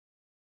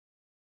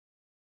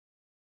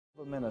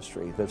A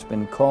ministry that's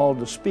been called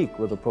to speak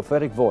with a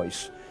prophetic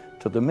voice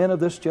to the men of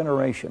this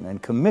generation and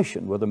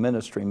commissioned with a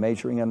ministry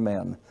majoring in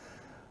men.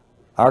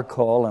 Our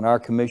call and our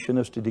commission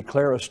is to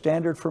declare a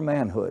standard for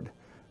manhood,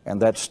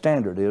 and that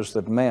standard is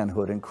that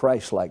manhood and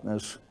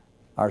Christ-likeness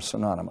are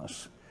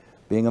synonymous.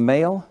 Being a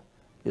male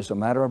is a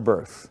matter of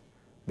birth.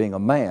 Being a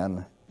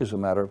man is a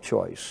matter of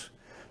choice.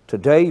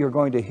 Today you're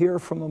going to hear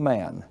from a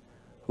man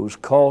who's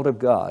called of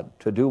God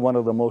to do one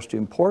of the most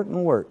important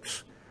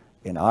works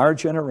in our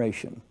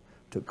generation,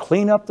 to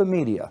clean up the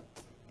media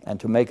and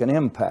to make an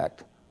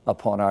impact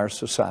upon our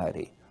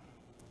society.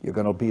 You're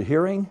going to be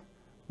hearing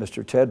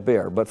Mr. Ted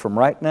Baehr. But from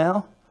right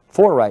now,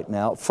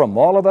 from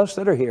all of us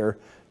that are here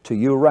to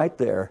you right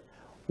there,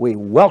 we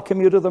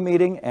welcome you to the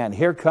meeting, and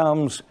here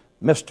comes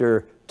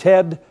Mr.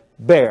 Ted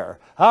Baehr.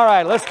 All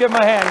right, let's give him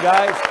a hand,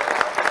 guys.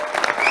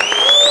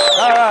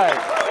 All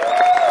right.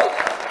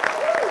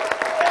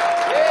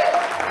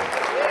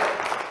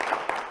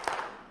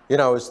 You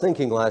know, I was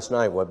thinking last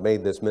night what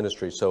made this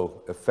ministry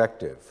so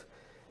effective.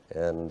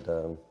 And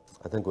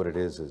I think what it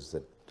is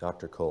that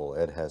Dr. Cole,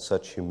 Ed, has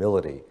such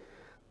humility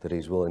that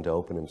he's willing to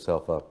open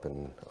himself up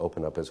and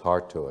open up his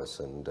heart to us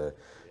and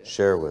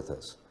share with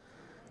us.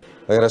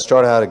 I'm going to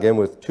start out again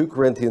with 2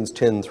 Corinthians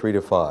 10,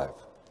 3-5.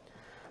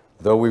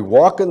 Though we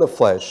walk in the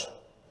flesh,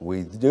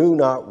 we do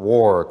not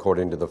war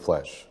according to the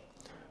flesh.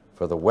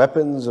 For the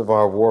weapons of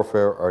our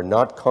warfare are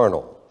not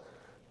carnal,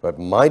 but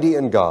mighty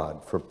in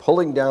God for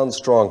pulling down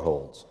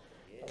strongholds,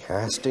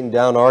 casting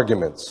down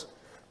arguments,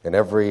 and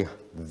every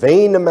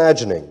vain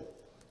imagining,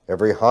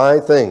 every high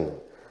thing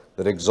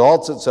that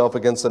exalts itself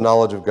against the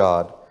knowledge of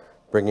God,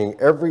 bringing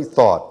every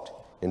thought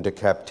into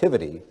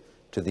captivity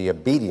to the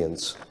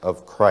obedience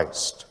of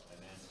Christ.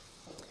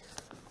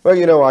 Well,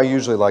 you know, I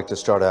usually like to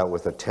start out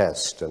with a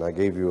test, and I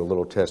gave you a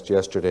little test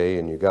yesterday,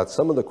 and you got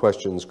some of the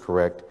questions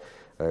correct.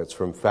 It's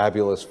from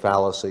Fabulous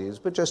Fallacies,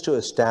 but just to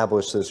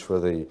establish this for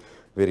the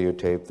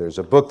videotape, there's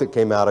a book that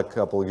came out a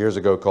couple of years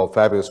ago called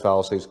Fabulous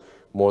Fallacies,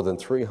 more than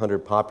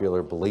 300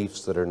 popular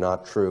beliefs that are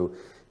not true,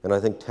 and I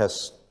think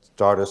tests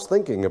start us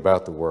thinking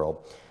about the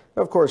world.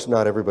 Now, of course,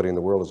 not everybody in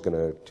the world is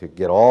going to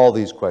get all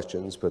these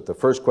questions, but the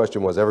first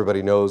question was,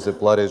 everybody knows that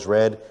blood is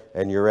red,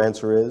 and your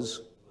answer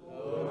is?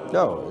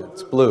 No,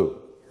 it's blue.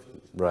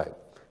 Right.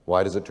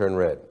 Why does it turn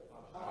red?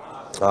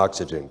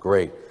 Oxygen.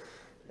 Great.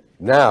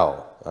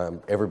 Now,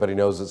 everybody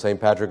knows that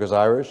St. Patrick is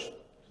Irish?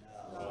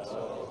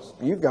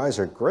 You guys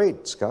are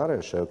great.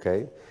 Scottish,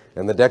 okay.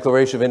 And the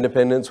Declaration of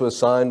Independence was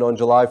signed on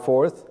July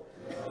 4th?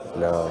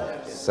 No.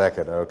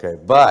 2nd, okay.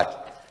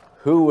 But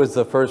who was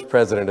the first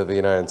president of the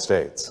United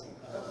States?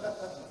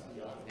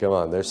 Come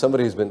on, there's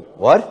somebody who's been,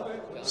 what?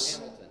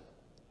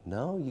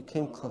 No, you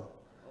came close.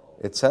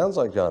 It sounds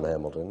like John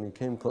Hamilton. You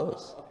came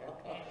close.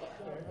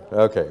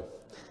 Okay.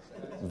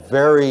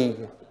 Very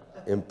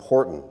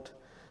important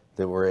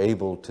that we're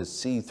able to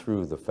see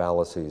through the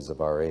fallacies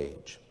of our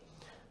age.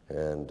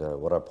 And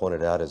what I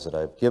pointed out is that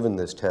I've given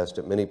this test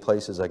at many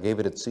places. I gave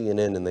it at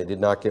CNN, and they did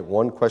not get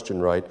one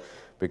question right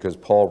because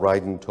Paul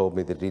Ryden told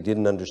me that he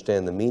didn't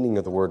understand the meaning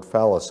of the word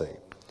fallacy.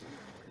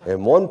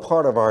 And one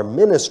part of our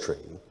ministry,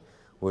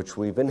 which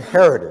we've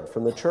inherited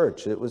from the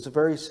church, it was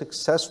very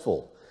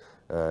successful.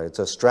 It's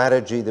a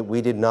strategy that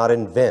we did not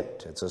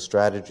invent. It's a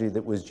strategy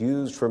that was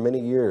used for many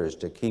years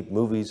to keep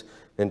movies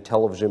and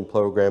television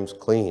programs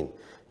clean.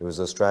 It was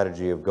a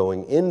strategy of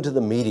going into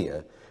the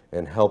media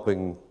and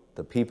helping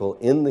the people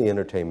in the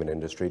entertainment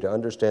industry to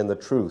understand the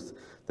truth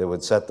that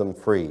would set them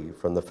free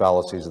from the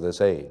fallacies of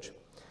this age.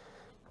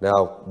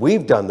 Now,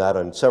 we've done that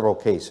on several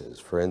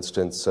cases. For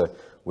instance,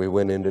 we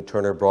went into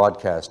Turner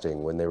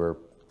Broadcasting when they were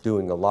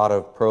doing a lot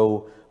of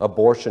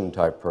pro-abortion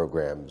type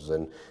programs,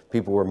 and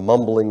people were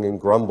mumbling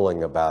and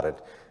grumbling about it.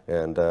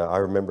 And I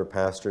remember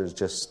pastors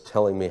just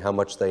telling me how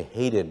much they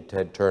hated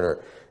Ted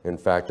Turner. In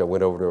fact, I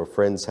went over to a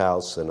friend's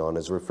house, and on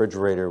his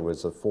refrigerator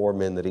was the 4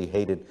 men that he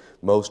hated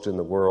most in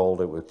the world.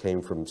 It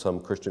came from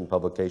some Christian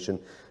publication.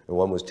 And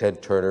one was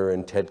Ted Turner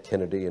and Ted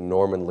Kennedy and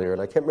Norman Lear.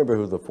 And I can't remember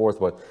who the fourth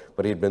was,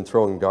 but he had been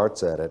throwing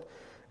darts at it.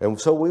 And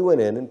so we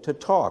went in to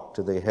talk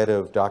to the head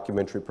of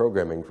documentary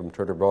programming from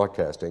Turner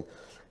Broadcasting.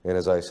 And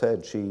as I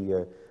said, she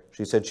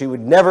said she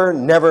would never,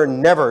 never,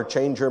 never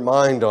change her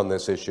mind on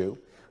this issue.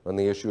 On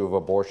the issue of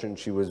abortion.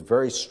 She was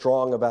very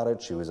strong about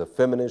it. She was a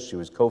feminist. She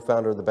was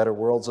co-founder of the Better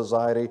World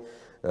Society.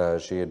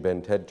 She had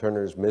been Ted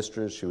Turner's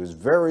mistress. She was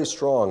very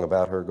strong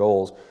about her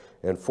goals.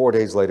 And 4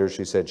 days later,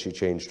 she said she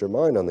changed her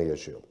mind on the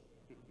issue.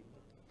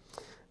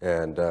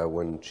 And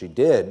when she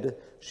did,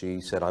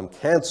 she said, I'm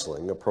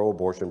canceling a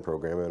pro-abortion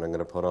program, and I'm going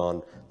to put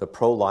on the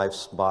pro-life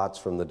spots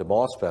from the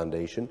DeMoss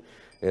Foundation.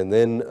 And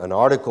then an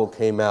article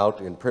came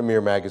out in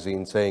Premier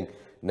Magazine saying,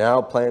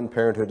 now Planned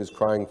Parenthood is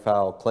crying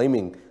foul,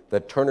 claiming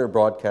that Turner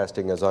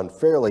Broadcasting has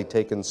unfairly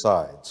taken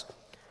sides.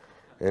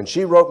 And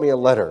she wrote me a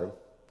letter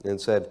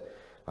and said,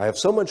 I have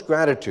so much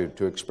gratitude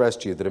to express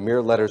to you that a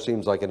mere letter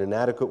seems like an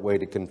inadequate way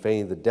to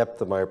convey the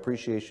depth of my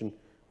appreciation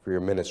for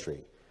your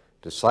ministry.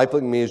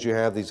 Discipling me as you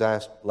have these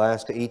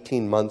last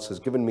 18 months has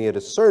given me a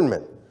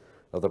discernment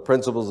of the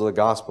principles of the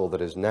gospel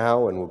that is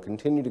now and will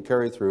continue to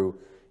carry through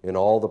in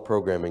all the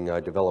programming I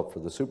develop for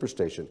the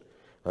Superstation.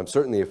 I'm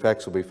certain the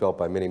effects will be felt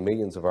by many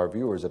millions of our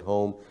viewers at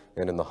home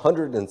and in the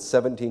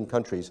 117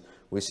 countries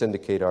we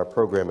syndicate our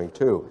programming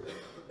to.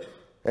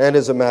 And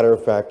as a matter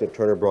of fact, at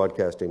Turner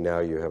Broadcasting now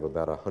you have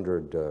about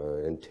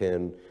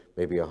 110,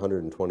 maybe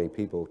 120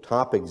 people,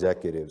 top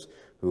executives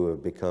who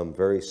have become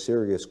very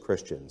serious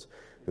Christians,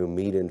 who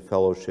meet in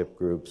fellowship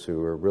groups,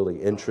 who are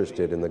really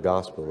interested in the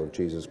gospel of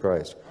Jesus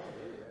Christ.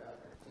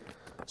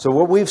 So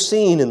what we've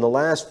seen in the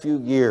last few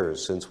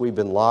years since we've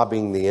been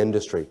lobbying the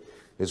industry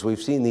is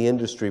we've seen the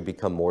industry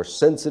become more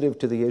sensitive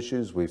to the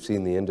issues. We've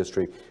seen the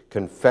industry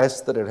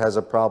confess that it has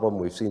a problem.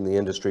 We've seen the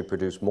industry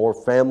produce more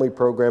family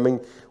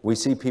programming. We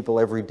see people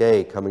every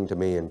day coming to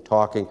me and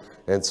talking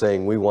and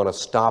saying, we want to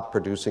stop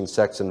producing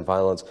sex and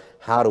violence.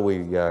 How do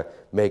we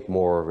make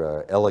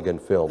more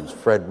elegant films?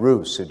 Fred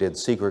Roos, who did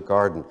Secret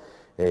Garden,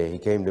 he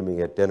came to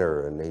me at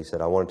dinner and he said,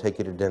 I want to take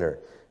you to dinner.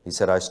 He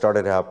said, I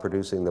started out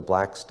producing The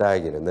Black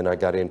Stallion, and then I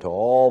got into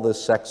all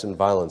this sex and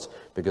violence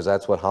because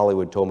that's what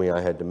Hollywood told me I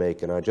had to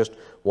make, and I just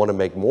want to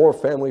make more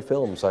family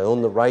films. I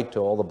own the right to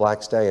all The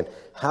Black Stallion.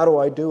 How do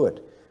I do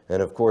it?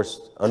 And of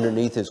course,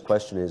 underneath his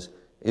question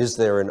is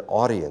there an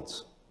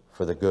audience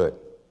for the good,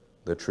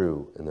 the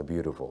true, and the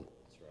beautiful?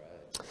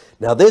 That's right.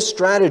 Now, this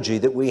strategy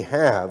that we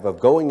have of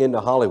going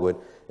into Hollywood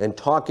and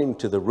talking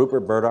to the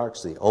Rupert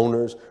Murdochs, the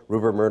owners.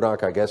 Rupert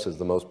Murdoch, I guess, is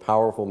the most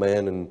powerful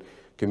man in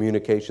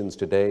communications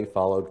today,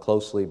 followed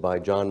closely by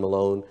John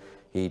Malone.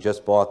 He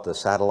just bought the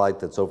satellite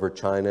that's over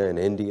China and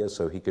India,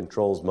 so he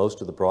controls most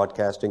of the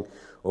broadcasting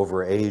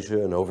over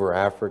Asia and over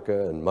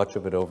Africa and much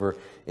of it over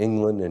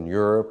England and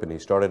Europe, and he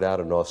started out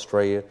in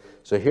Australia.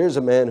 So here's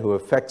a man who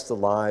affects the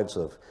lives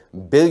of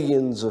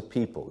billions of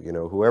people. You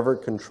know, whoever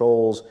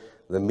controls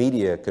the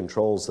media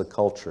controls the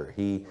culture.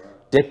 He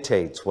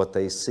dictates what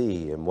they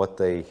see and what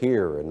they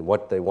hear and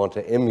what they want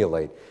to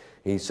emulate.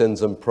 He sends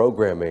them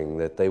programming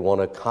that they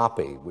want to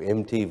copy,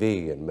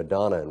 MTV and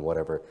Madonna and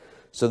whatever.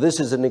 So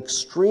this is an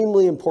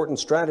extremely important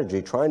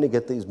strategy, trying to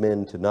get these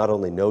men to not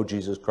only know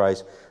Jesus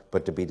Christ,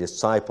 but to be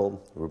discipled.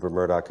 Rupert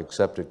Murdoch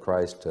accepted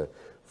Christ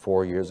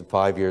 5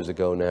 years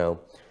ago now,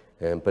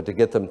 but to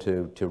get them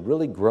to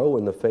really grow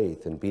in the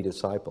faith and be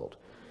discipled.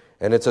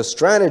 And it's a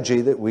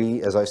strategy that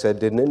we, as I said,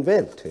 didn't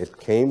invent. It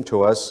came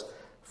to us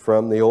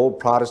from the old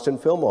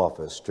Protestant film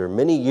office. For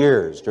many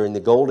years, during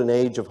the golden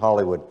age of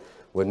Hollywood,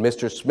 when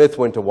Mr. Smith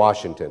went to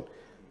Washington,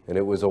 and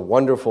it was a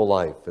wonderful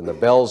life, and the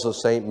bells of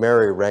St.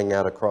 Mary rang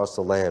out across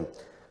the land.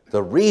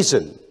 The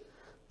reason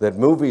that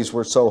movies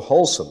were so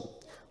wholesome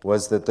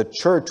was that the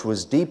church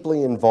was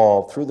deeply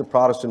involved through the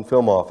Protestant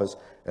Film Office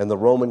and the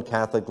Roman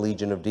Catholic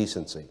Legion of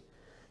Decency.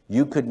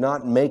 You could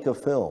not make a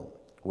film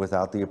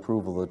without the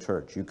approval of the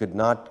church. You could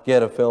not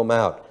get a film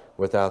out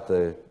without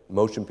the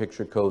Motion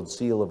Picture Code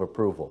seal of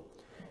approval.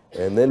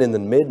 And then in the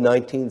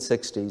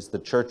mid-1960s, the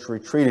church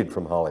retreated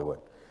from Hollywood.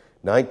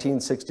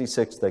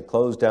 1966, they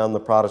closed down the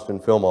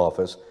Protestant Film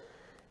Office,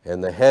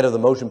 and the head of the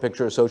Motion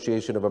Picture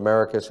Association of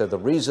America said the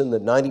reason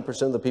that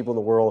 90% of the people in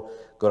the world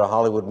go to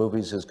Hollywood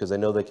movies is because they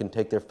know they can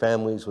take their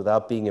families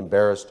without being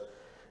embarrassed.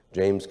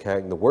 James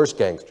Cagney, the worst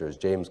gangsters,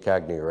 James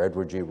Cagney or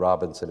Edward G.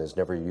 Robinson, has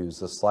never used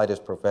the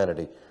slightest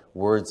profanity,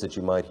 words that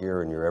you might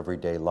hear in your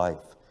everyday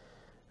life.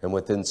 And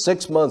within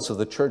 6 months of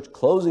the church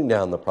closing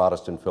down the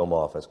Protestant Film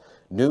Office,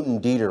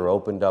 Newton Dieter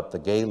opened up the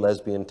Gay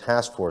Lesbian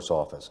Task Force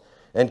Office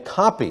and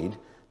copied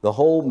the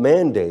whole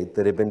mandate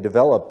that had been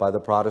developed by the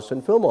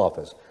Protestant Film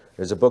Office.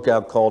 There's a book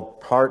out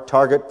called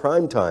Target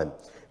Primetime,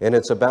 and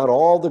it's about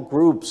all the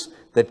groups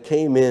that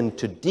came in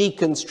to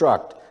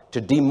deconstruct,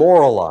 to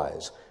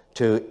demoralize,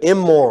 to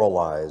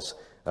immoralize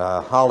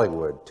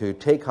Hollywood, to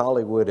take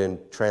Hollywood and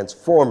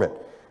transform it.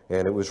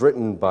 And it was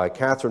written by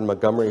Catherine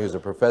Montgomery, who's a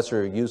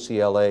professor at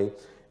UCLA,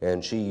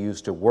 and she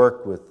used to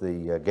work with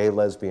the Gay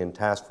Lesbian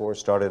Task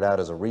Force, started out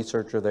as a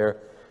researcher there,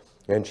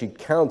 and she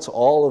counts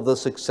all of the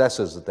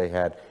successes that they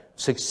had,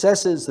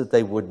 successes that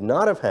they would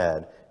not have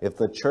had if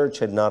the church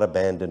had not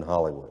abandoned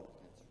Hollywood.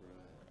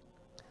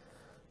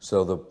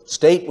 So the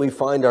state we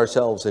find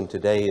ourselves in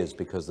today is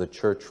because the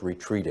church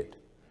retreated.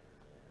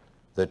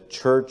 The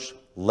church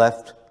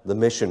left the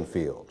mission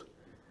field.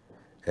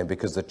 And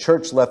because the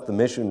church left the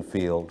mission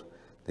field,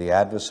 the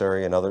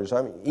adversary and others,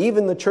 I mean,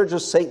 even the Church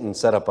of Satan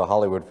set up a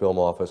Hollywood film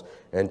office.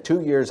 And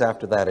 2 years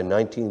after that, in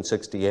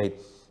 1968,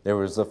 there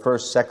was the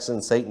first Sex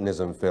and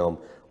Satanism film,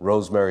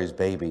 Rosemary's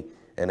Baby.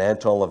 And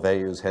Anton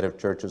LaVey, who's head of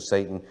Church of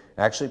Satan,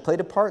 actually played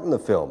a part in the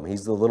film.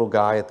 He's the little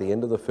guy at the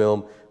end of the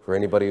film. For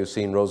anybody who's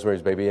seen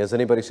Rosemary's Baby, has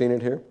anybody seen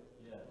it here?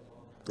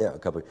 Yeah, a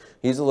couple.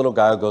 He's a little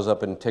guy who goes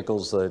up and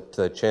tickles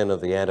the chin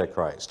of the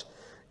Antichrist.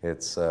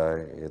 It's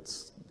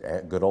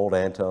good old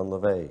Anton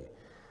LaVey.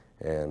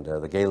 And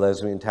the Gay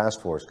Lesbian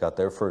Task Force got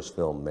their first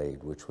film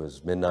made, which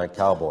was Midnight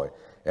Cowboy,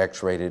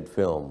 X-rated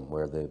film,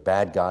 where the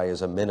bad guy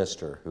is a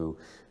minister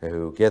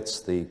who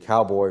gets the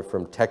cowboy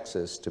from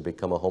Texas to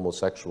become a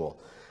homosexual.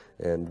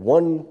 And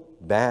one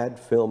bad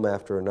film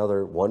after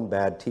another, one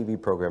bad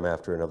TV program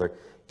after another,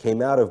 came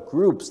out of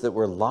groups that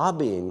were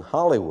lobbying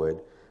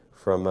Hollywood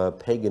from a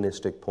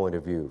paganistic point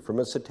of view, from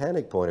a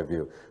satanic point of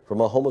view,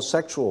 from a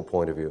homosexual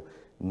point of view.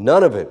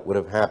 None of it would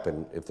have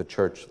happened if the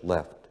church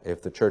left,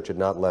 if the church had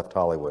not left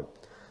Hollywood.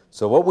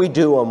 So what we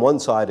do on one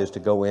side is to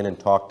go in and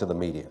talk to the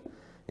media.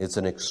 It's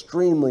an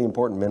extremely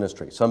important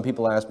ministry. Some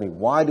people ask me,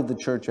 why did the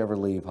church ever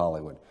leave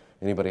Hollywood?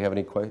 Anybody have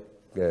any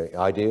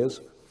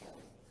ideas?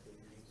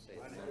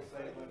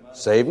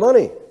 Save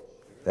money.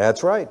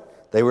 That's right.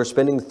 They were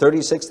spending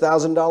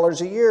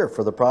 $36,000 a year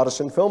for the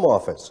Protestant Film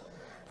Office.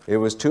 It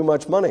was too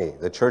much money.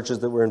 The churches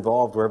that were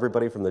involved were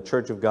everybody from the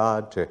Church of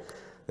God to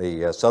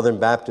the Southern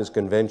Baptist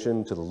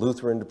Convention to the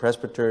Lutheran to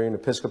Presbyterian,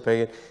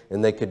 Episcopalian,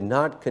 and they could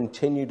not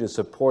continue to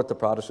support the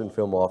Protestant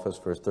Film Office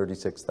for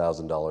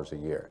 $36,000 a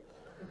year.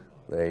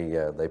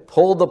 They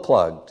pulled the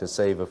plug to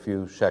save a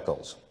few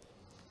shekels.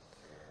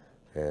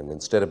 And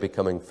instead of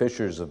becoming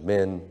fishers of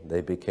men,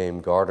 they became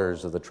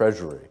guarders of the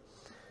treasury.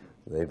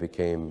 They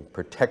became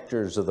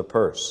protectors of the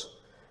purse.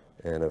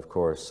 And of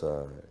course,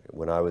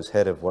 when I was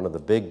head of one of the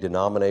big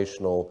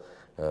denominational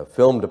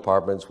film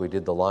departments, we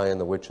did The Lion,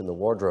 the Witch, and the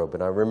Wardrobe.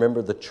 And I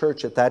remember the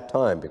church at that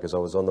time, because I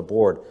was on the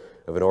board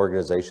of an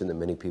organization that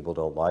many people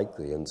don't like,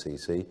 the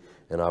NCC,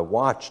 and I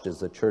watched as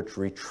the church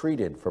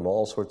retreated from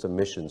all sorts of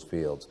missions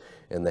fields.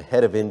 And the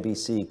head of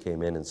NBC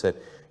came in and said,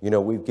 you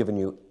know, we've given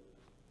you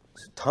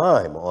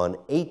time on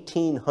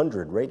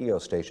 1,800 radio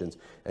stations,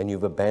 and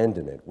you've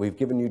abandoned it. We've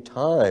given you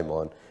time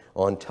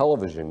on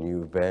television,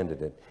 you've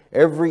abandoned it.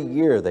 Every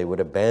year they would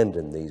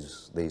abandon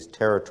these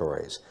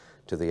territories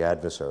to the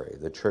adversary.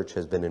 The church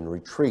has been in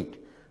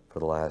retreat for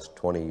the last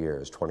 20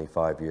 years,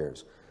 25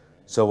 years.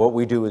 So what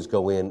we do is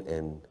go in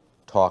and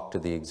talk to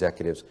the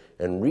executives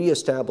and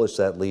reestablish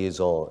that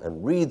liaison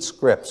and read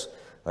scripts.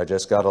 I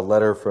just got a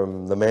letter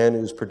from the man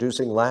who's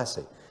producing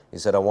Lassie. He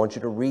said, I want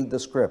you to read the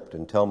script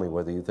and tell me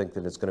whether you think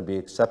that it's going to be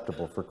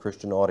acceptable for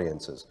Christian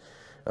audiences.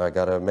 I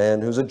got a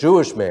man who's a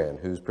Jewish man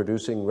who's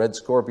producing Red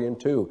Scorpion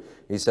 2.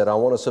 He said, I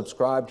want to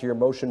subscribe to your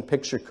motion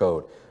picture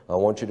code. I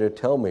want you to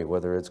tell me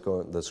whether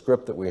the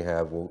script that we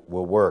have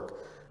will work.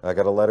 I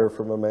got a letter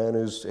from a man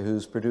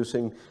who's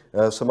producing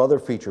some other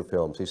feature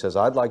films. He says,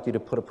 I'd like you to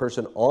put a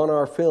person on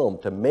our film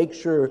to make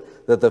sure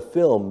that the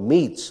film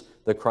meets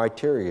the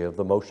criteria of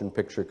the motion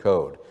picture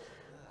code.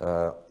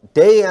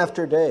 Day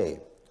after day,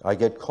 I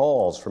get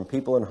calls from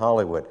people in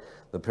Hollywood.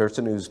 The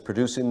person who's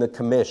producing The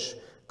Commish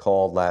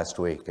called last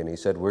week, and he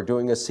said, we're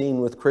doing a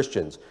scene with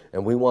Christians,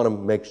 and we want to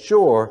make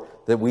sure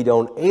that we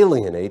don't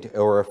alienate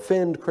or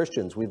offend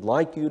Christians. We'd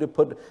like you to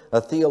put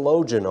a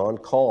theologian on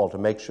call to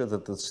make sure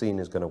that the scene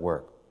is going to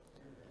work.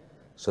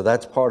 So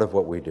that's part of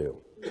what we do.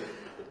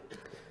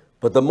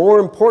 But the more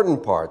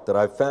important part that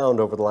I've found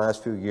over the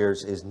last few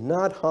years is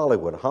not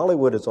Hollywood.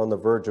 Hollywood is on the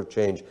verge of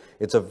change.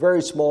 It's a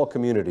very small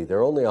community. There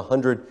are only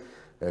 100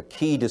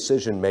 key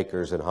decision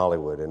makers in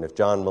Hollywood. And if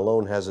John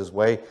Malone has his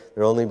way,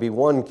 there'll only be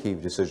one key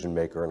decision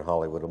maker in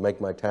Hollywood. It'll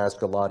make my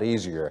task a lot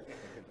easier.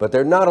 But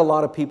there are not a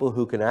lot of people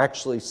who can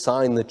actually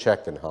sign the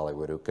check in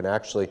Hollywood, who can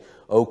actually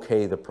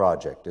okay the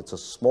project. It's a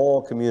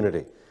small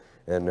community.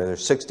 And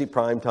there's 60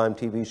 primetime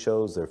TV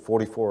shows. There are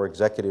 44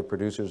 executive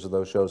producers of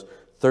those shows.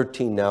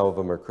 13 now of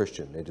them are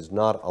Christian. It is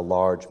not a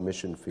large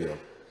mission field.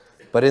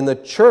 But in the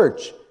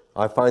church,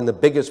 I find the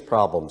biggest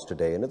problems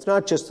today. And it's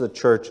not just the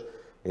church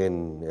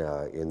in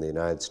the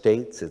United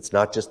States. It's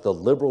not just the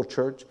liberal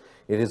church.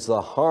 It is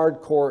the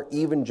hardcore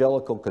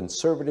evangelical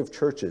conservative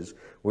churches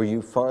where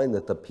you find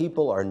that the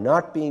people are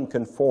not being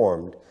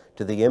conformed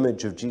to the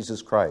image of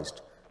Jesus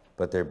Christ,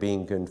 but they're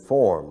being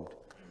conformed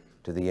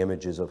to the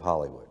images of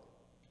Hollywood.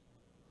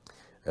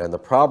 And the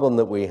problem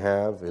that we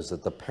have is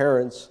that the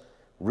parents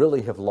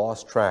really have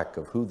lost track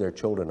of who their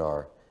children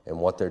are and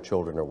what their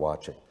children are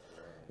watching.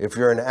 If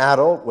you're an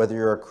adult, whether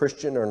you're a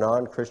Christian or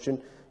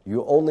non-Christian,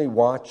 you only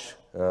watch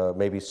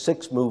maybe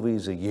 6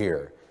 movies a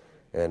year,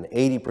 and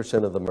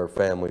 80% of them are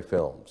family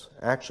films.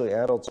 Actually,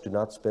 adults do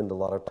not spend a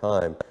lot of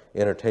time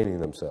entertaining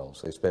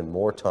themselves. They spend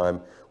more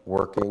time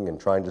working and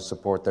trying to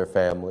support their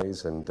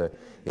families, and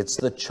it's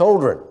the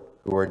children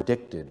who are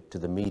addicted to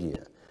the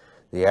media.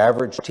 The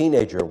average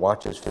teenager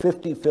watches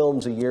 50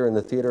 films a year in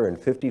the theater and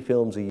 50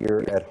 films a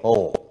year at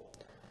home.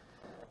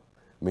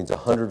 It means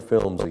 100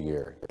 films a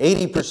year.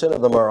 80%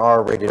 of them are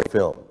R-rated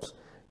films.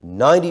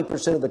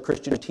 90% of the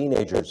Christian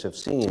teenagers have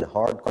seen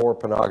hardcore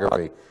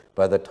pornography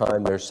by the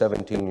time they're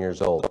 17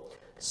 years old.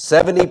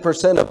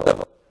 70% of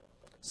them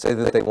say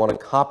that they want to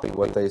copy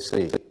what they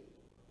see.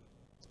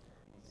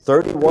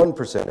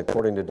 31%,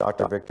 according to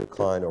Dr. Victor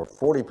Klein, or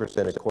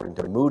 40% according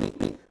to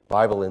Moody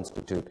Bible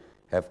Institute,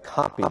 have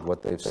copied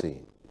what they've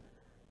seen.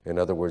 In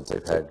other words,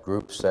 they've had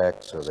group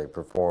sex or they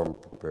perform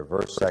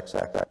reverse sex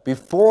acts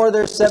before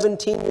they're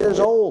 17 years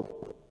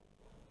old.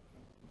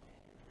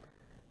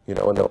 You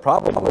know, and the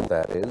problem with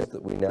that is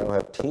that we now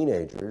have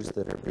teenagers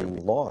that are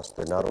being lost.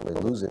 They're not only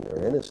losing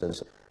their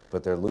innocence,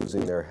 but they're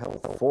losing their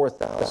health.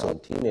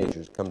 4,000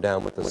 teenagers come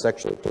down with a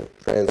sexually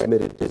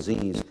transmitted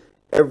disease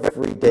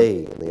every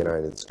day in the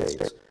United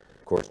States.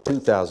 Of course,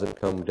 2,000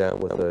 come down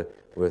with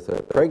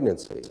a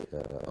pregnancy,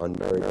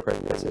 unmarried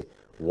pregnancy.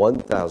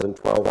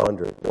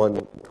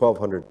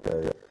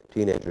 1,200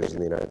 teenagers in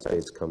the United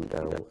States come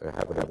down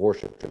have an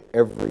abortion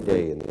every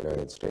day in the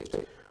United States.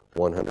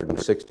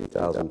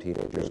 160,000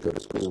 teenagers go to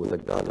school with a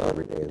gun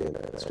every day in the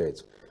United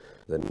States.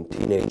 The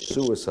teenage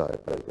suicide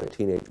rate, the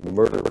teenage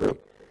murder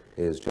rate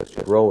is just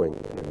growing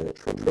at a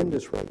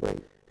tremendous rate.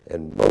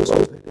 And most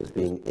of it is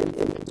being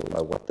influenced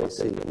by what they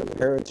see. And the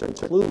parents are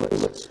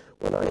clueless.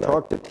 When I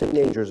talk to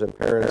teenagers and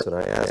parents and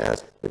I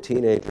ask the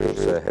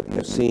teenagers, have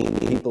you seen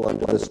People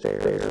Under the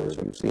Stairs?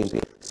 Have you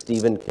seen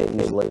Stephen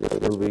King's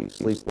latest movie,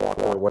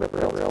 Sleepwalker, or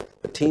whatever else?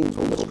 The teens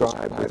will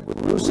describe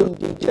with gruesome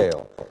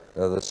detail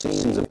the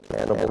scenes of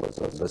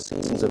cannibalism, the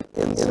scenes of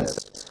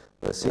incest,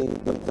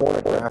 the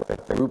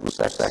pornographic group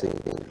sex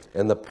scene.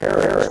 And the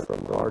parents from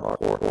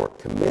hardcore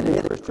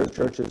committed Christian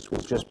churches will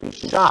just be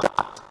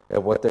shocked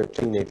at what their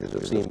teenagers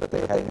have seen, but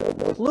they had no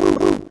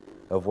clue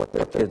of what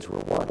their kids were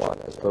watching.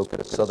 I spoke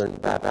at a Southern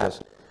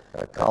Baptist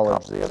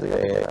college the other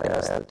day, and I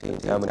asked the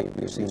teens, how many of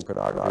you have seen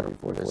pornography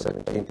before they're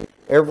 17?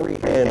 Every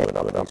hand went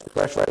up. These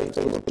fresh-faced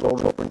little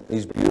children,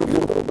 these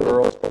beautiful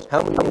girls,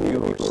 how many of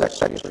you are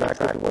sexually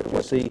attracted to what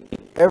you see?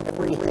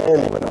 Every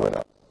hand went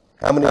up.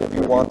 How many of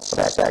you want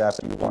sex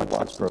after you watch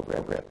this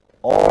program?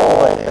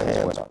 All the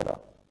hands went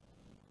up.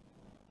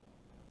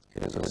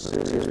 It is a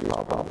serious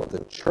problem.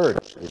 The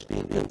church is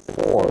being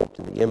conformed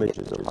to the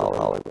images of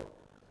Hollywood.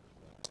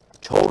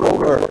 Children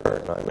learn,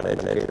 and I'm an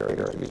educator, I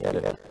used to be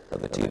head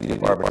of the TV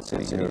department at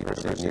City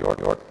University of New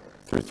York,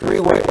 through 3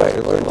 ways.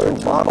 They learn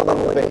through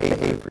modeling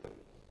behavior.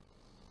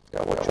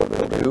 Now, what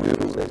children do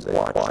is they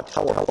watch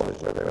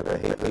television where their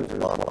behavior is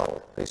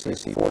modeled. They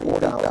see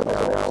 40,000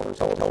 hours of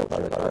television by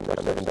the time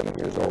they're 17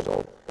 years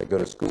old. They go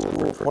to school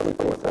for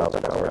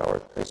 24,000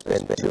 hours. They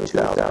spend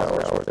 2,000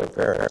 hours with their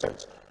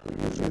parents, who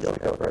usually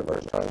don't have very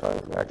much time.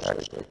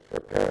 Actually,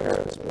 their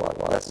parents spend a lot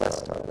less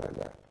time than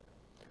that.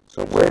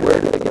 So where do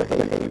they get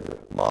behavior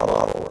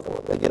modeled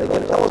for? They get it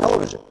on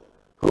television.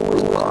 Who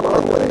is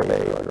modeling the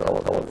behavior on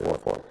television?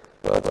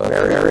 Well, it's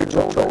marriage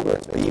and children.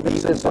 It's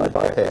babysitting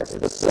by pets.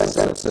 It's The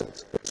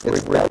Simpsons. It's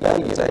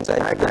rebellion. It's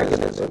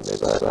antagonism.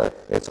 It's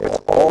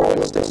all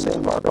the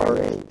sins of our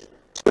age.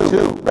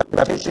 2,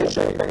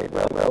 repetition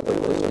behavior. Well, they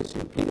lose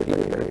repeated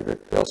behavior.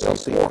 They'll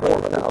see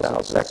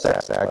 400,000 sex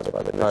acts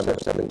by the time they're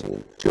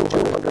 17,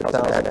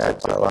 200,000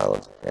 acts of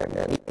violence, and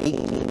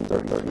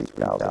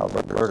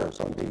 33,000 murders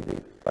on TV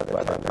by the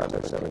time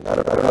they're 17. I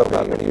don't know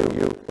about many of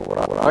you, but when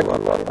I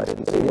grew up, I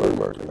didn't see any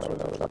murders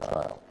when I was a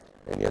child.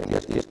 And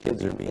yet these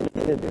kids are being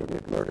inundated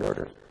with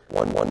murder.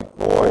 One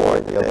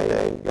boy the other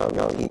day,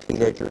 young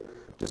teenager,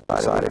 just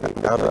decided he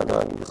found a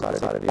gun,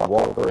 decided he'd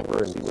walk over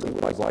and see what it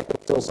was like to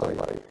kill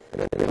somebody.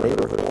 And in a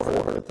neighborhood of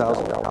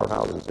 $400,000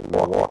 houses in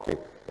Milwaukee,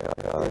 in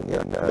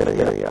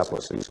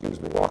Minneapolis,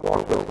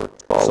 walked over,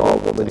 saw a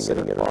woman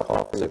sitting in her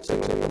office at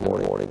 6 a.m. in the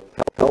morning,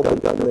 held the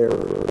gun there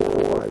for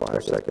 4 or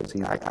 5 seconds.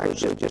 He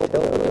actually just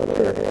held the gun on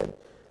her head,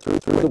 through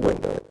the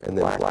window, and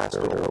then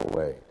blasted her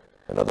away.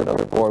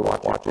 Another boy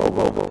watching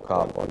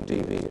RoboCop on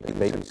TV. His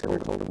babysitter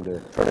told him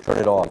to turn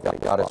it off. He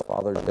got his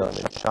father's gun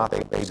and shot a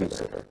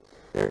babysitter.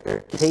 There are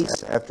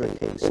case after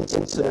case,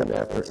 incident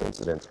after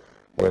incident,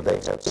 where they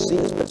have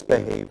seen this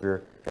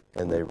behavior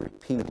and they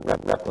repeat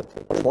and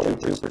replicate.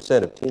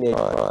 22% of teenage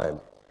crime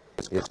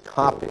is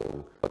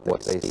copying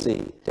what they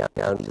see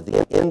down to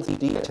the nth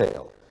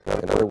detail.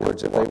 In other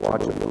words, if they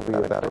watch a movie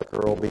about a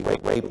girl being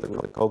raped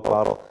with a Coke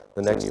bottle,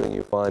 the next thing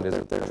you find is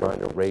that they're trying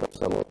to rape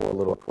some poor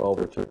little 12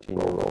 or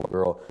 13-year-old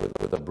girl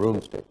with a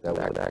broomstick. That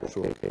was an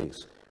actual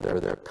case.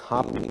 They're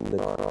copying the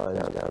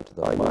crimes down to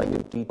the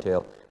minute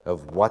detail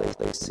of what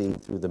they see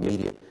through the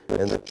media.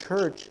 And the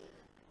church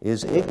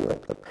is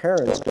ignorant. The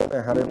parents don't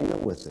know how to deal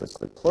with this.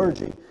 The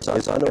clergy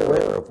is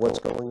unaware of what's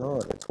going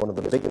on. It's one of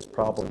the biggest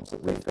problems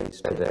that we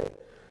face today.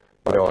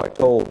 You know, I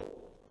told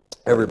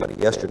everybody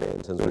yesterday,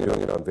 and since we're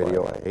doing it on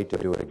video, I hate to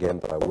do it again,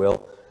 but I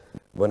will.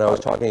 When I was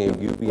talking at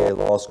UVA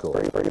Law School,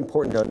 it's very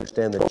important to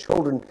understand that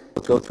children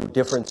go through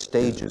different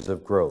stages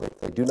of growth.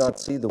 They do not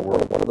see the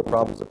world. One of the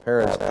problems that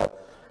parents have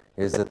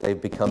is that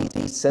they've become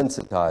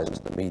desensitized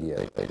to the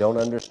media. They don't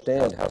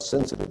understand how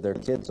sensitive their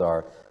kids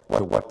are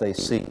to what they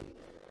see.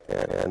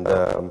 And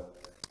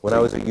when I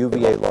was at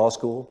UVA Law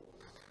School,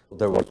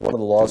 there was one of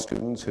the law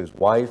students whose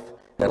wife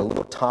had a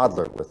little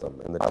toddler with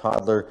them, and the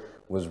toddler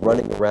was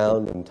running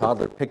around, and the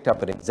toddler picked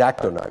up an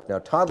X-Acto knife. Now,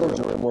 toddlers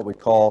are in what we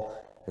call,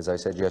 as I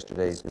said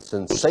yesterday, the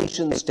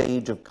sensation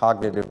stage of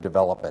cognitive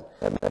development.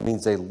 That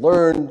means they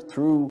learn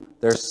through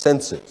their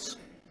senses.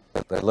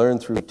 They learn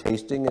through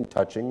tasting and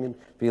touching and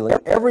feeling.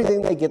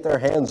 Everything they get their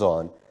hands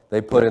on,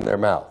 they put in their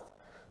mouth.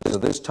 So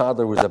this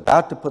toddler was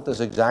about to put this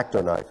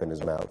X-Acto knife in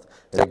his mouth.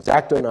 An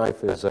X-Acto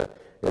knife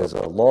is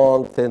a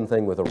long, thin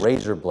thing with a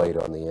razor blade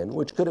on the end,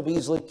 which could have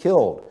easily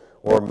killed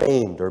or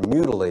maimed or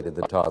mutilated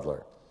the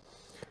toddler.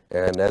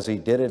 And as he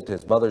did it,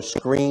 his mother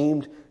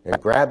screamed and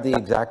grabbed the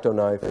X-Acto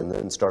knife and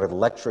then started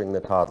lecturing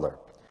the toddler.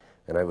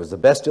 And it was the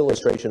best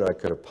illustration I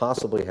could have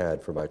possibly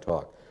had for my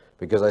talk,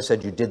 because I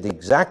said you did the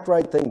exact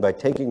right thing by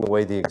taking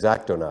away the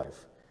X-Acto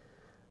knife.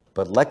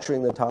 But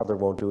lecturing the toddler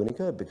won't do any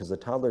good, because the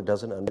toddler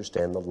doesn't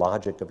understand the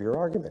logic of your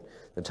argument.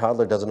 The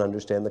toddler doesn't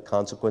understand the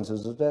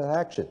consequences of that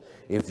action.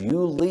 If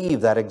you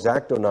leave that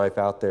X-Acto knife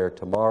out there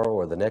tomorrow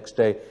or the next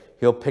day,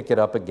 he'll pick it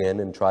up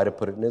again and try to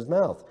put it in his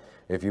mouth.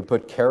 If you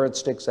put carrot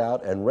sticks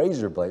out and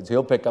razor blades,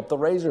 he'll pick up the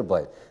razor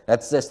blade.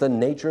 That's just the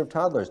nature of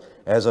toddlers.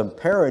 As a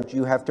parent,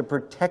 you have to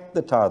protect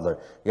the toddler.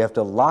 You have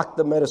to lock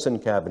the medicine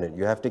cabinet.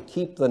 You have to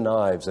keep the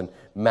knives and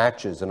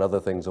matches and other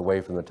things away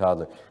from the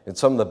toddler.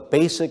 It's some of the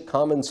basic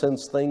common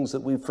sense things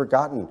that we've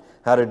forgotten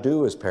how to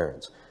do as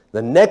parents.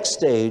 The next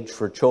stage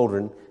for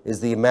children is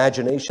the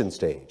imagination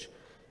stage.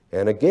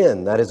 And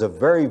again, that is a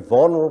very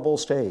vulnerable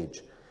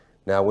stage.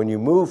 Now, when you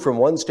move from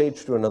one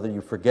stage to another,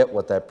 you forget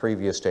what that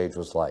previous stage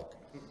was like.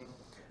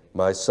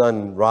 My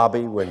son,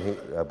 Robbie, when he,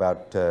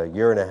 about a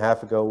year and a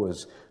half ago,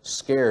 was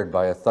scared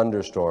by a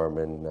thunderstorm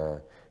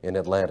in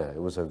Atlanta.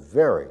 It was a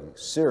very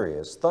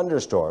serious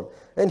thunderstorm,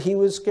 and he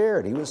was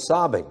scared. He was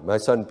sobbing. My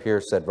son,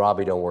 Pierce, said,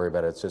 "Robbie, don't worry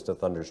about it. It's just a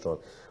thunderstorm,"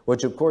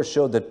 which, of course,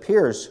 showed that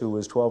Pierce, who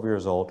was 12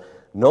 years old,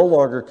 no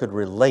longer could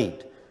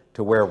relate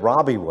to where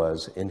Robbie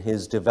was in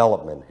his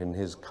development, in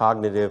his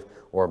cognitive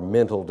or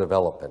mental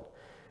development.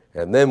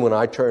 And then when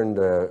I turned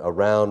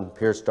around,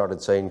 Pierce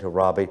started saying to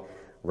Robbie,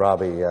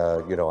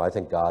 you know, I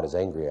think God is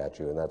angry at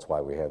you, and that's why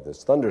we have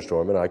this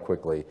thunderstorm. And I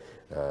quickly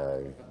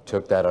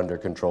took that under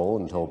control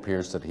and told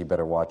Pierce that he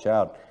better watch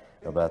out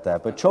about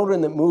that. But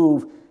children that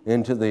move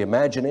into the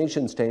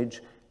imagination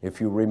stage, if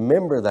you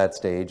remember that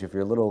stage, if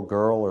your little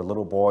girl or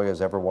little boy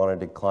has ever wanted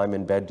to climb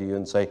in bed to you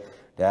and say,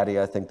 "Daddy,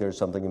 I think there's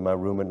something in my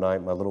room at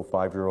night." My little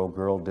 5-year-old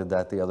girl did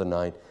that the other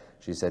night.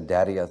 She said,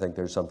 "Daddy, I think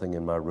there's something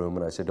in my room."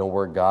 And I said, "Don't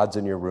worry, God's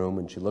in your room."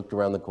 And she looked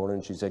around the corner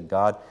and she said,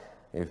 "God,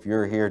 if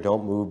you're here,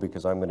 don't move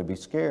because I'm going to be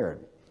scared."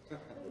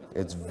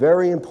 It's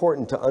very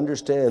important to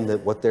understand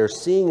that what they're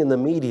seeing in the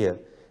media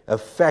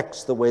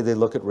affects the way they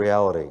look at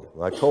reality.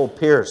 I told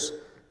Pierce,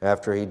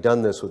 after he'd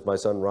done this with my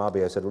son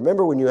Robbie, I said,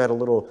 "Remember when you had a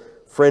little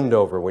friend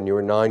over when you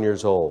were 9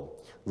 years old,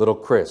 little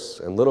Chris,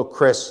 and little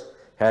Chris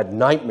had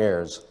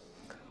nightmares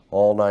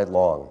all night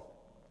long.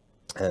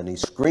 And he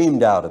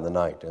screamed out in the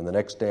night. And the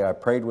next day I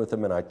prayed with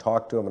him and I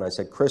talked to him and I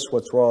said, 'Chris,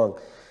 what's wrong?'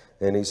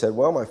 And he said,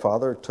 'Well, my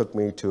father took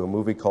me to a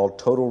movie called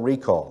Total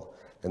Recall.'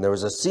 And there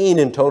was a scene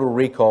in Total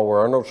Recall where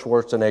Arnold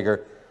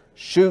Schwarzenegger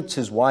shoots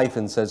his wife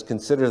and says,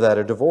 'Consider that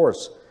a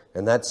divorce.'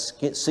 And that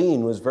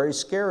scene was very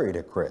scary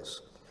to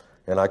Chris.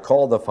 And I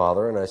called the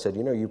father and I said,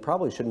 'You know, you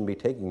probably shouldn't be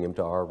taking him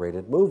to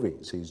R-rated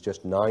movies. He's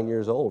just 9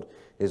 years old.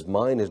 His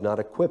mind is not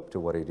equipped to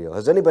what he deals.'"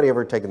 Has anybody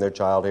ever taken their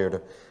child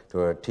here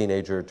to a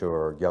teenager, to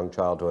a young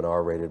child, to an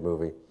R-rated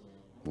movie?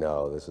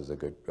 No, this is a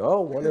good,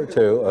 one or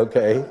two,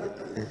 okay.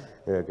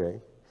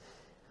 Okay.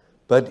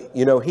 But,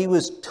 you know, he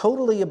was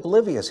totally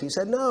oblivious. He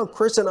said, "No,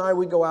 Chris and I,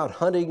 we go out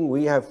hunting,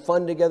 we have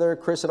fun together.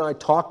 Chris and I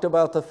talked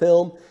about the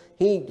film."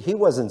 He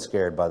wasn't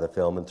scared by the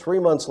film. And 3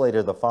 months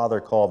later, the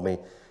father called me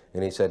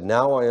and he said,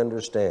 "Now I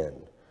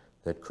understand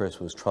that Chris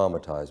was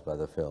traumatized by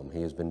the film.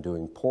 He has been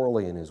doing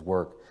poorly in his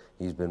work.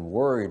 He's been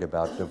worried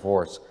about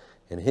divorce.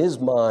 In his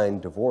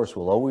mind, divorce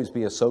will always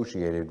be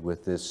associated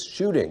with this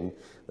shooting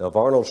of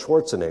Arnold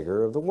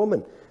Schwarzenegger of the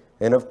woman."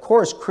 And of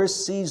course,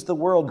 Chris sees the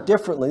world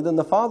differently than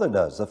the father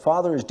does. The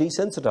father is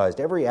desensitized.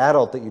 Every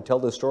adult that you tell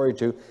this story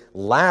to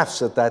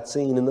laughs at that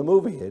scene in the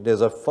movie. It is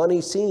a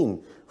funny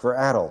scene for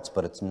adults,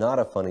 but it's not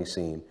a funny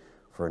scene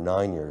for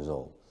 9 years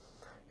old.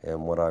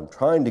 And what I'm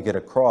trying to get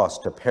across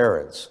to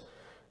parents,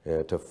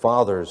 to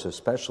fathers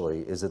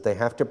especially, is that they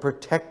have to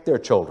protect their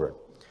children.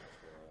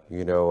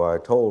 You know, I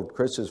told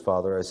Chris's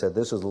father, I said,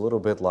 this is a little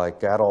bit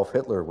like Adolf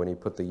Hitler when he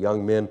put the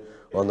young men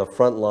on the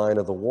front line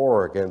of the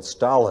war against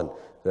Stalin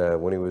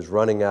when he was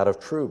running out of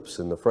troops,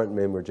 and the front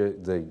men were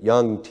the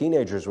young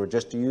teenagers were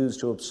just used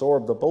to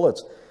absorb the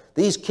bullets.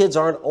 These kids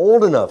aren't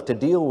old enough to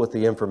deal with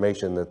the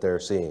information that they're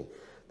seeing.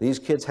 These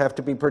kids have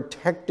to be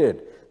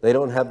protected. They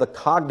don't have the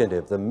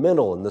cognitive, the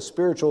mental, and the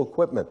spiritual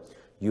equipment.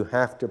 You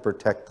have to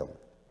protect them.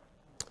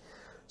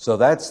 So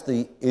that's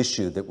the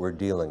issue that we're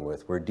dealing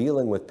with. We're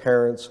dealing with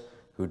parents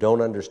who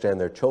don't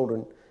understand their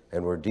children,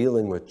 and we're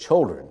dealing with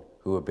children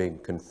who are being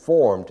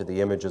conformed to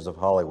the images of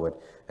Hollywood.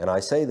 And I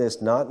say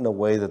this not in a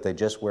way that they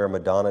just wear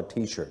Madonna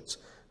t-shirts,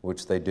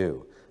 which they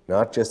do.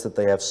 Not just that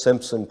they have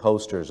Simpson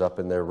posters up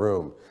in their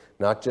room.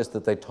 Not just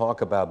that they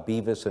talk about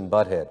Beavis and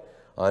Butthead.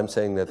 I'm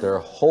saying that their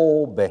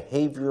whole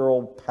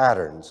behavioral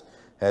patterns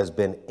has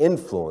been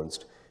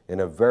influenced in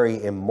a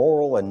very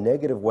immoral and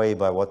negative way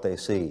by what they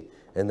see,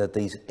 and that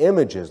these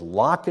images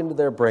lock into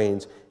their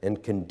brains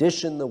and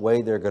condition the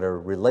way they're going to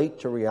relate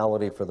to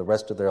reality for the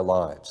rest of their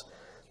lives.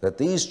 That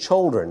these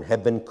children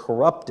have been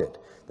corrupted.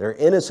 Their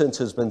innocence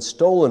has been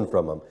stolen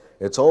from them.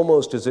 It's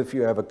almost as if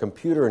you have a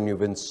computer and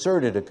you've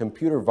inserted a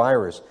computer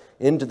virus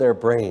into their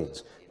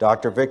brains.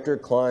 Dr. Victor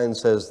Klein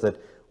says that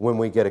when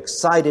we get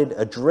excited,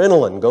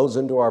 adrenaline goes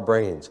into our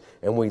brains,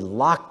 and we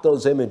lock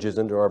those images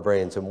into our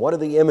brains. And what are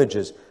the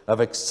images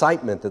of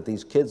excitement that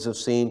these kids have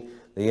seen?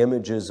 The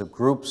images of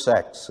group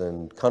sex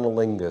and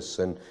cunnilingus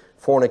and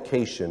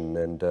fornication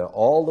and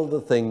all of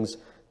the things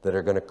that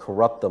are going to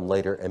corrupt them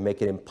later and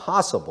make it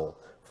impossible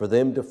for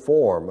them to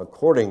form,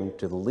 according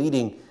to the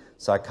leading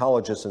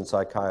psychologists and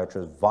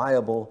psychiatrists,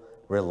 viable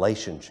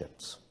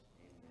relationships.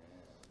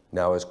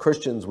 Now, as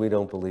Christians, we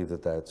don't believe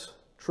that that's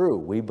true.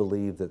 We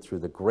believe that through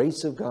the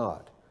grace of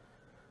God,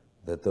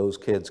 that those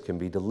kids can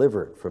be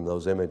delivered from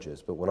those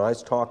images. But when I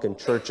talk in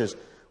churches,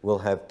 we'll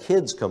have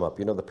kids come up.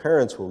 You know, the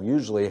parents will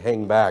usually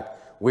hang back.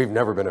 We've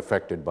never been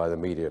affected by the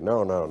media.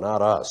 No,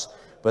 not us.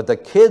 But the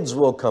kids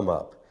will come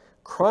up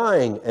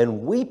crying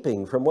and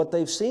weeping from what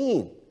they've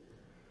seen.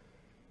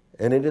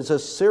 And it is a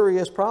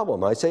serious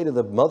problem. I say to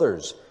the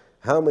mothers,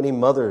 how many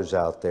mothers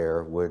out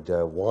there would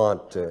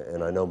want,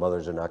 and I know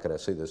mothers are not going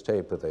to see this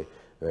tape, but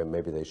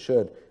maybe they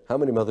should, how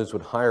many mothers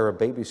would hire a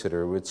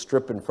babysitter who would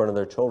strip in front of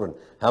their children?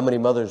 How many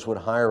mothers would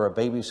hire a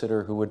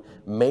babysitter who would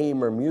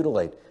maim or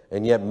mutilate?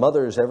 And yet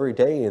mothers every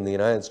day in the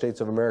United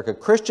States of America,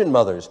 Christian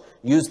mothers,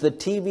 use the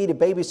TV to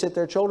babysit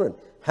their children.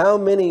 How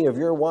many of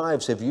your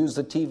wives have used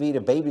the TV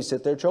to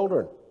babysit their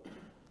children?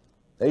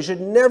 They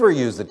should never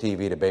use the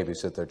TV to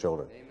babysit their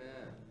children. Amen.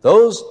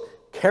 Those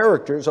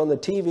characters on the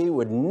TV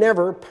would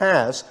never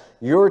pass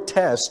your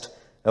test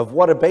of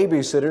what a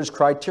babysitter's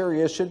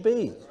criteria should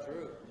be.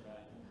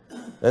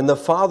 And the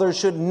father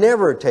should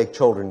never take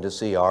children to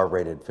see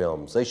R-rated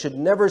films. They should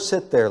never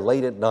sit there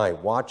late at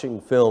night watching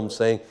films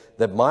saying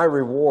that my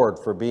reward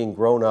for being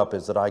grown up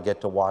is that I get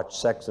to watch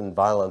sex and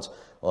violence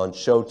on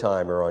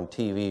Showtime or on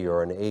TV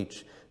or on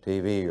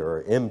HTV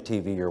or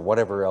MTV or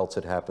whatever else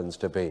it happens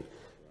to be.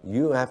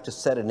 You have to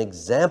set an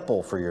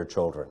example for your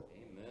children.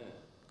 Amen.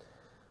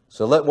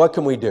 So what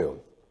can we do?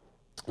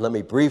 Let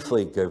me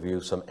briefly give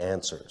you some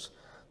answers.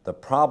 The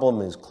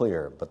problem is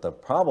clear, but the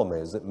problem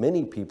is that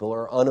many people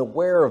are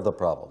unaware of the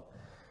problem.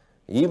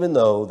 Even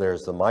though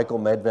there's the Michael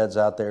Medveds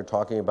out there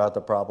talking about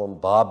the problem,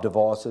 Bob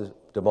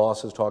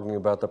DeMoss is talking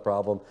about the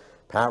problem,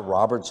 Pat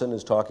Robertson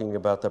is talking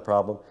about the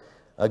problem.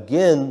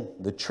 Again,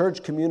 the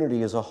church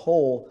community as a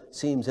whole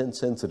seems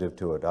insensitive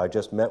to it. I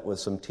just met with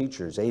some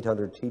teachers,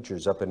 800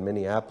 teachers up in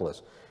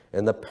Minneapolis,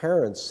 and the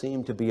parents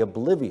seem to be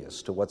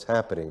oblivious to what's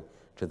happening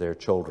to their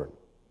children.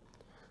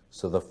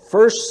 So the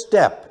first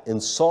step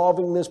in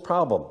solving this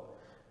problem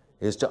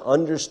is to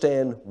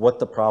understand what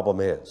the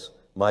problem is.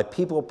 My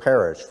people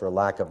perish for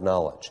lack of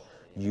knowledge.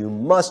 You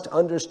must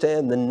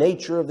understand the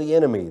nature of the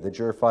enemy that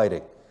you're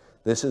fighting.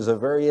 This is a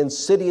very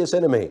insidious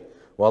enemy.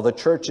 While the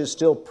church is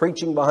still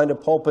preaching behind a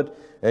pulpit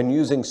and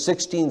using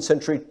 16th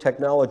century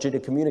technology to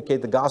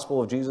communicate the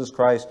gospel of Jesus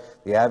Christ,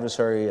 the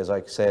adversary, as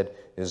I said,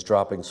 is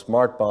dropping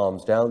smart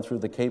bombs down through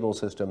the cable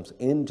systems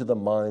into the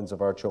minds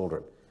of our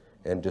children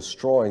and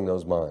destroying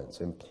those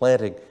minds,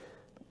 implanting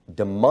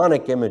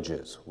demonic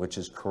images, which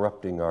is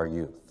corrupting our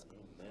youth.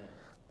 Amen.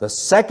 The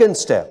second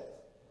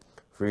step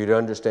for you to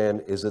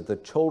understand is that the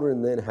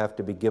children then have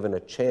to be given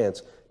a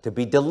chance to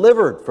be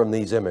delivered from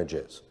these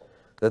images,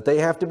 that they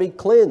have to be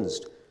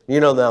cleansed. You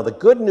know, now the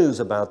good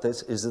news about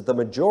this is that the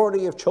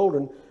majority of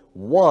children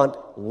want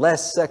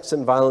less sex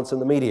and violence in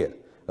the media.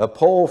 A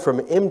poll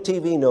from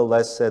MTV, no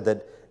less, said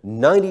that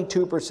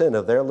 92%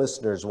 of their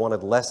listeners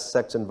wanted less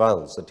sex and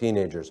violence, the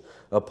teenagers.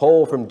 A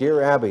poll from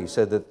Dear Abby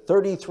said that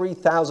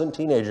 33,000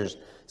 teenagers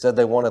said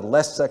they wanted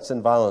less sex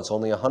and violence.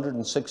 Only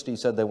 160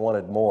 said they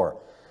wanted more.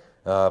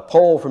 A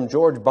poll from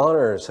George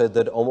Bonner said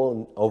that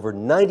over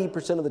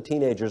 90% of the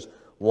teenagers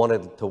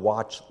wanted to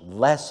watch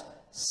less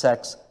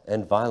sex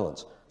and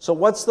violence. So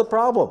what's the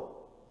problem?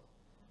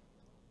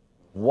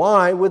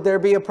 Why would there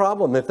be a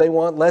problem if they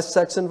want less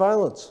sex and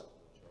violence?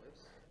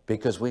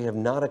 Because we have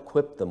not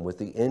equipped them with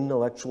the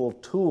intellectual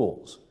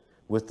tools,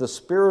 with the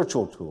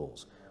spiritual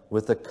tools,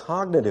 with the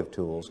cognitive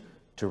tools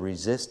to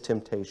resist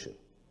temptation.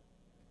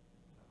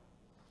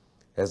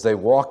 As they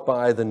walk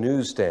by the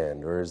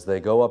newsstand, or as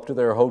they go up to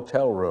their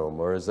hotel room,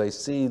 or as they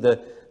see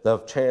the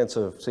chance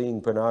of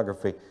seeing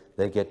pornography,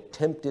 they get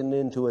tempted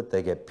into it,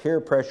 they get peer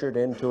pressured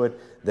into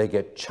it, they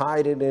get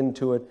chided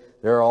into it.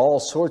 There are all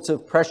sorts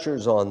of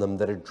pressures on them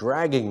that are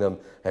dragging them.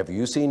 Have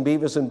you seen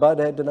Beavis and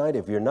Butthead tonight?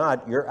 If you're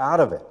not, you're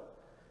out of it.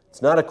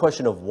 It's not a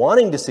question of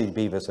wanting to see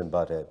Beavis and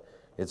Butthead.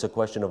 It's a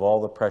question of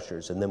all the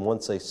pressures. And then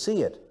once they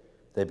see it,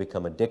 they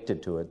become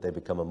addicted to it. They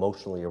become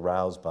emotionally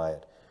aroused by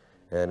it.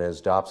 And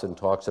as Dobson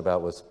talks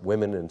about with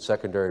women in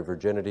secondary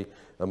virginity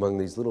among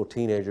these little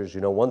teenagers, you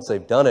know, once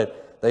they've done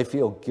it, they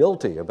feel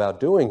guilty about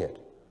doing it.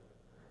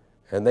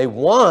 And they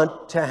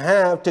want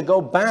to go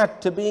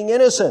back to being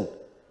innocent,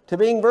 to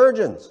being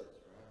virgins.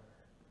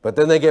 But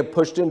then they get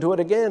pushed into it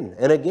again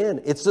and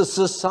again. It's the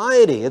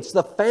society, it's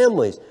the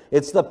families,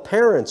 it's the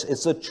parents,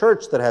 it's the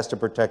church that has to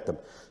protect them.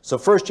 So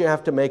first you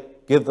have to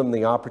give them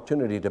the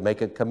opportunity to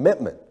make a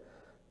commitment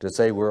to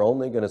say we're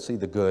only going to see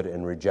the good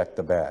and reject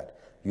the bad.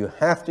 You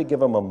have to give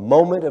them a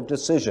moment of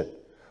decision,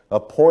 a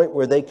point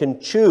where they can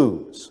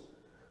choose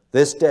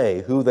this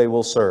day who they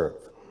will serve.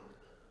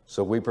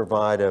 So we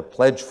provide a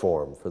pledge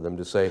form for them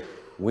to say,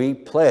 we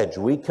pledge,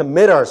 we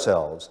commit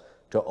ourselves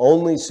to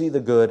only see the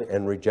good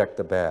and reject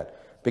the bad.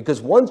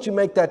 Because once you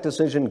make that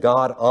decision,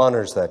 God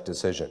honors that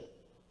decision.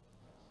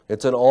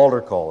 It's an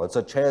altar call. It's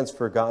a chance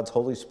for God's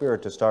Holy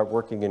Spirit to start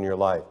working in your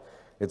life.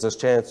 It's a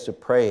chance to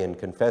pray and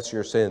confess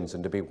your sins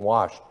and to be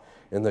washed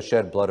in the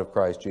shed blood of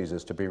Christ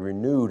Jesus, to be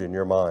renewed in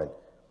your mind.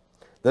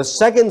 The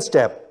second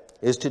step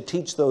is to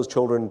teach those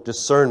children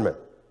discernment,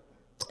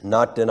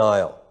 not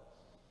denial.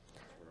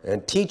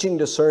 And teaching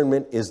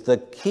discernment is the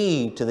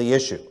key to the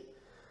issue.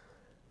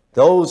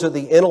 Those are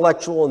the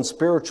intellectual and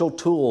spiritual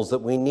tools that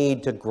we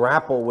need to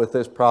grapple with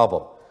this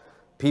problem.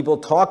 People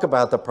talk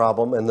about the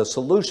problem, and the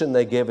solution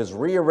they give is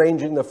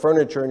rearranging the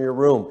furniture in your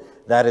room.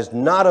 That is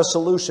not a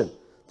solution.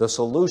 The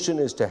solution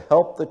is to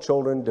help the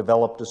children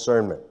develop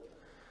discernment.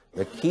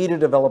 The key to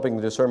developing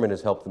the discernment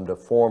is help them to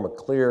form a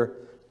clear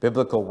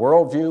biblical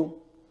worldview,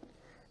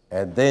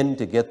 and then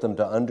to get them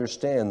to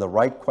understand the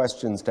right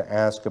questions to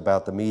ask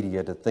about the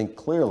media, to think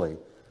clearly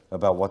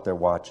about what they're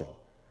watching.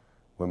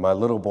 When my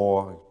little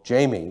boy,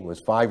 Jamie, was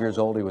 5 years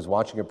old, he was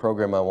watching a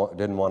program I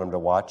didn't want him to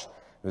watch.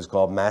 It was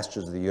called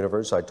Masters of the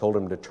Universe. I told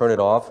him to turn it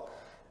off,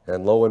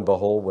 and lo and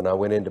behold, when I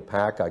went in to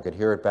pack, I could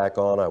hear it back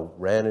on. I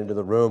ran into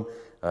the room.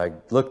 I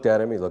looked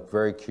at him. He looked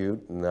very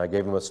cute, and I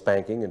gave him a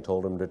spanking and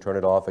told him to turn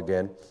it off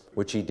again,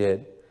 which he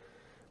did.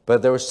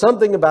 But there was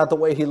something about the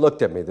way he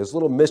looked at me, this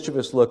little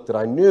mischievous look, that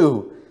I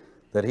knew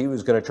that he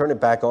was going to turn it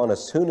back on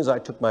as soon as I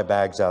took my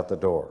bags out the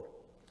door.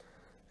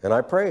 And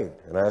I prayed,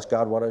 and I asked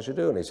God what I should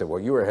do. And he said, well,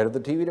 you were head of the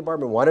TV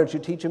department. Why don't you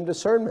teach him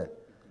discernment?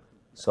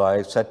 So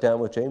I sat down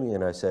with Jamie,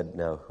 and I said,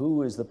 now,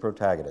 who is the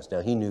protagonist?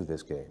 Now, he knew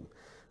this game.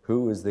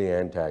 Who is the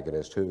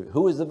antagonist?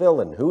 Who is the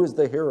villain? Who is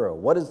the hero?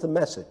 What is the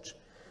message?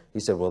 He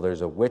said, well,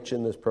 there's a witch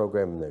in this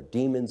program, and there are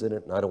demons in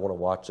it, and I don't want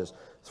to watch this.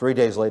 3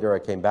 days later, I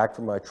came back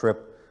from my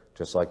trip,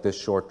 just like this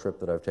short trip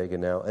that I've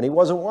taken now, and he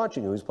wasn't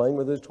watching. He was playing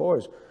with his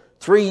toys.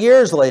 3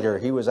 years later,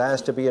 he was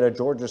asked to be in a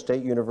Georgia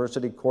State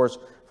University course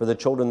for the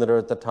children that are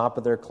at the top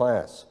of their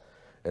class.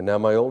 And now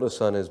my oldest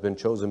son has been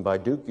chosen by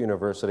Duke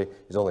University.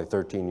 He's only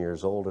 13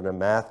 years old, in a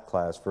math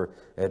class for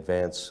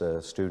advanced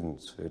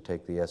students who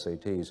take the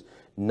SATs.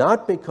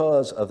 Not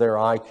because of their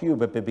IQ,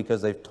 but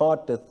because they've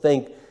taught to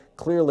think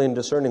clearly and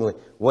discerningly.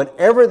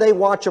 Whenever they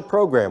watch a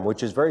program,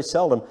 which is very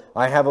seldom,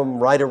 I have them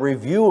write a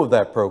review of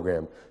that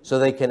program so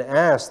they can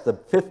ask the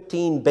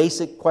 15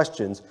 basic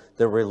questions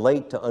that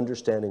relate to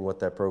understanding what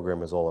that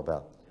program is all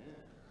about.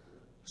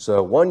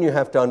 So 1, you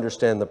have to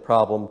understand the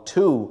problem.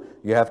 2,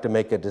 you have to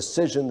make a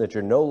decision that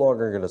you're no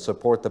longer going to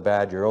support the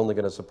bad, you're only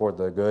going to support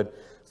the good.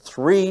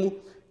 3,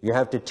 you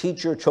have to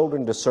teach your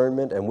children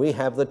discernment, and we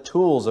have the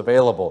tools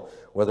available,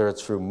 whether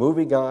it's through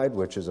Movie Guide,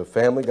 which is a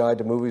family guide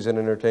to movies and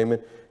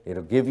entertainment.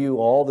 It'll give you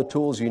all the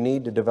tools you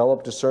need to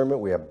develop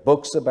discernment. We have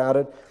books about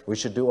it. We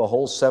should do a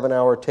whole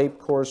 7-hour tape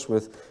course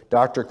with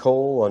Dr.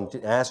 Cole on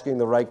asking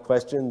the right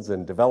questions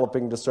and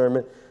developing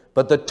discernment.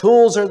 But the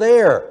tools are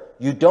there.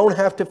 You don't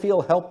have to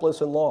feel helpless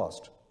and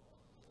lost.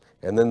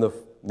 And then the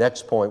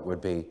next point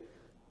would be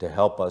to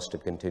help us to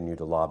continue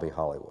to lobby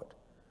Hollywood,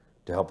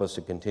 to help us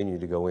to continue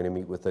to go in and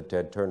meet with the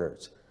Ted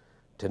Turners,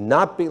 to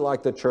not be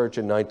like the church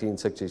in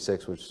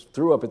 1966, which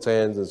threw up its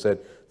hands and said,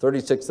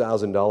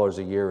 $36,000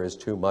 a year is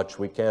too much,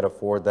 we can't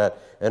afford that,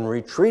 and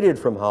retreated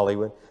from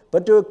Hollywood,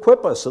 but to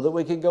equip us so that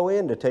we could go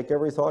in to take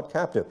every thought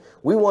captive.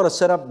 We want to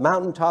set up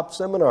mountaintop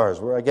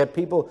seminars where I get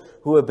people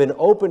who have been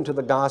open to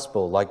the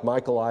gospel, like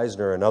Michael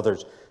Eisner and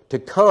others, to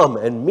come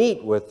and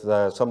meet with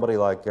somebody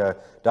like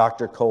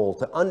Dr. Cole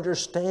to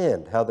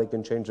understand how they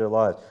can change their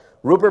lives.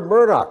 Rupert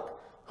Murdoch,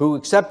 who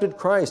accepted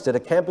Christ at a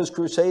Campus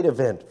Crusade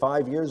event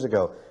 5 years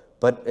ago,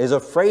 but is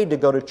afraid to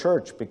go to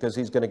church because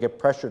he's going to get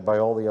pressured by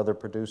all the other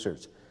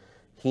producers.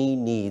 He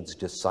needs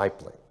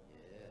discipling.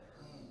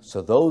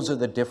 So those are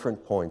the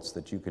different points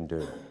that you can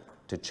do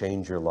to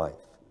change your life.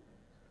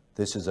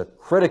 This is a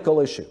critical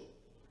issue.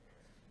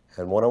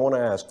 And what I want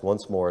to ask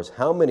once more is,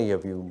 how many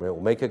of you will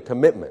make a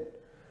commitment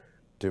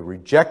to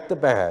reject the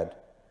bad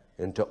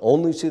and to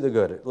only see the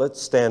good?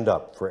 Let's stand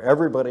up for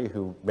everybody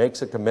who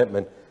makes a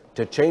commitment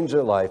to change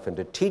their life and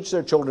to teach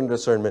their children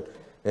discernment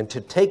and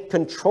to take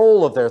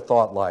control of their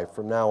thought life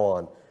from now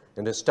on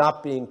and to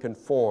stop being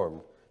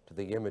conformed to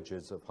the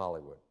images of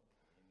Hollywood.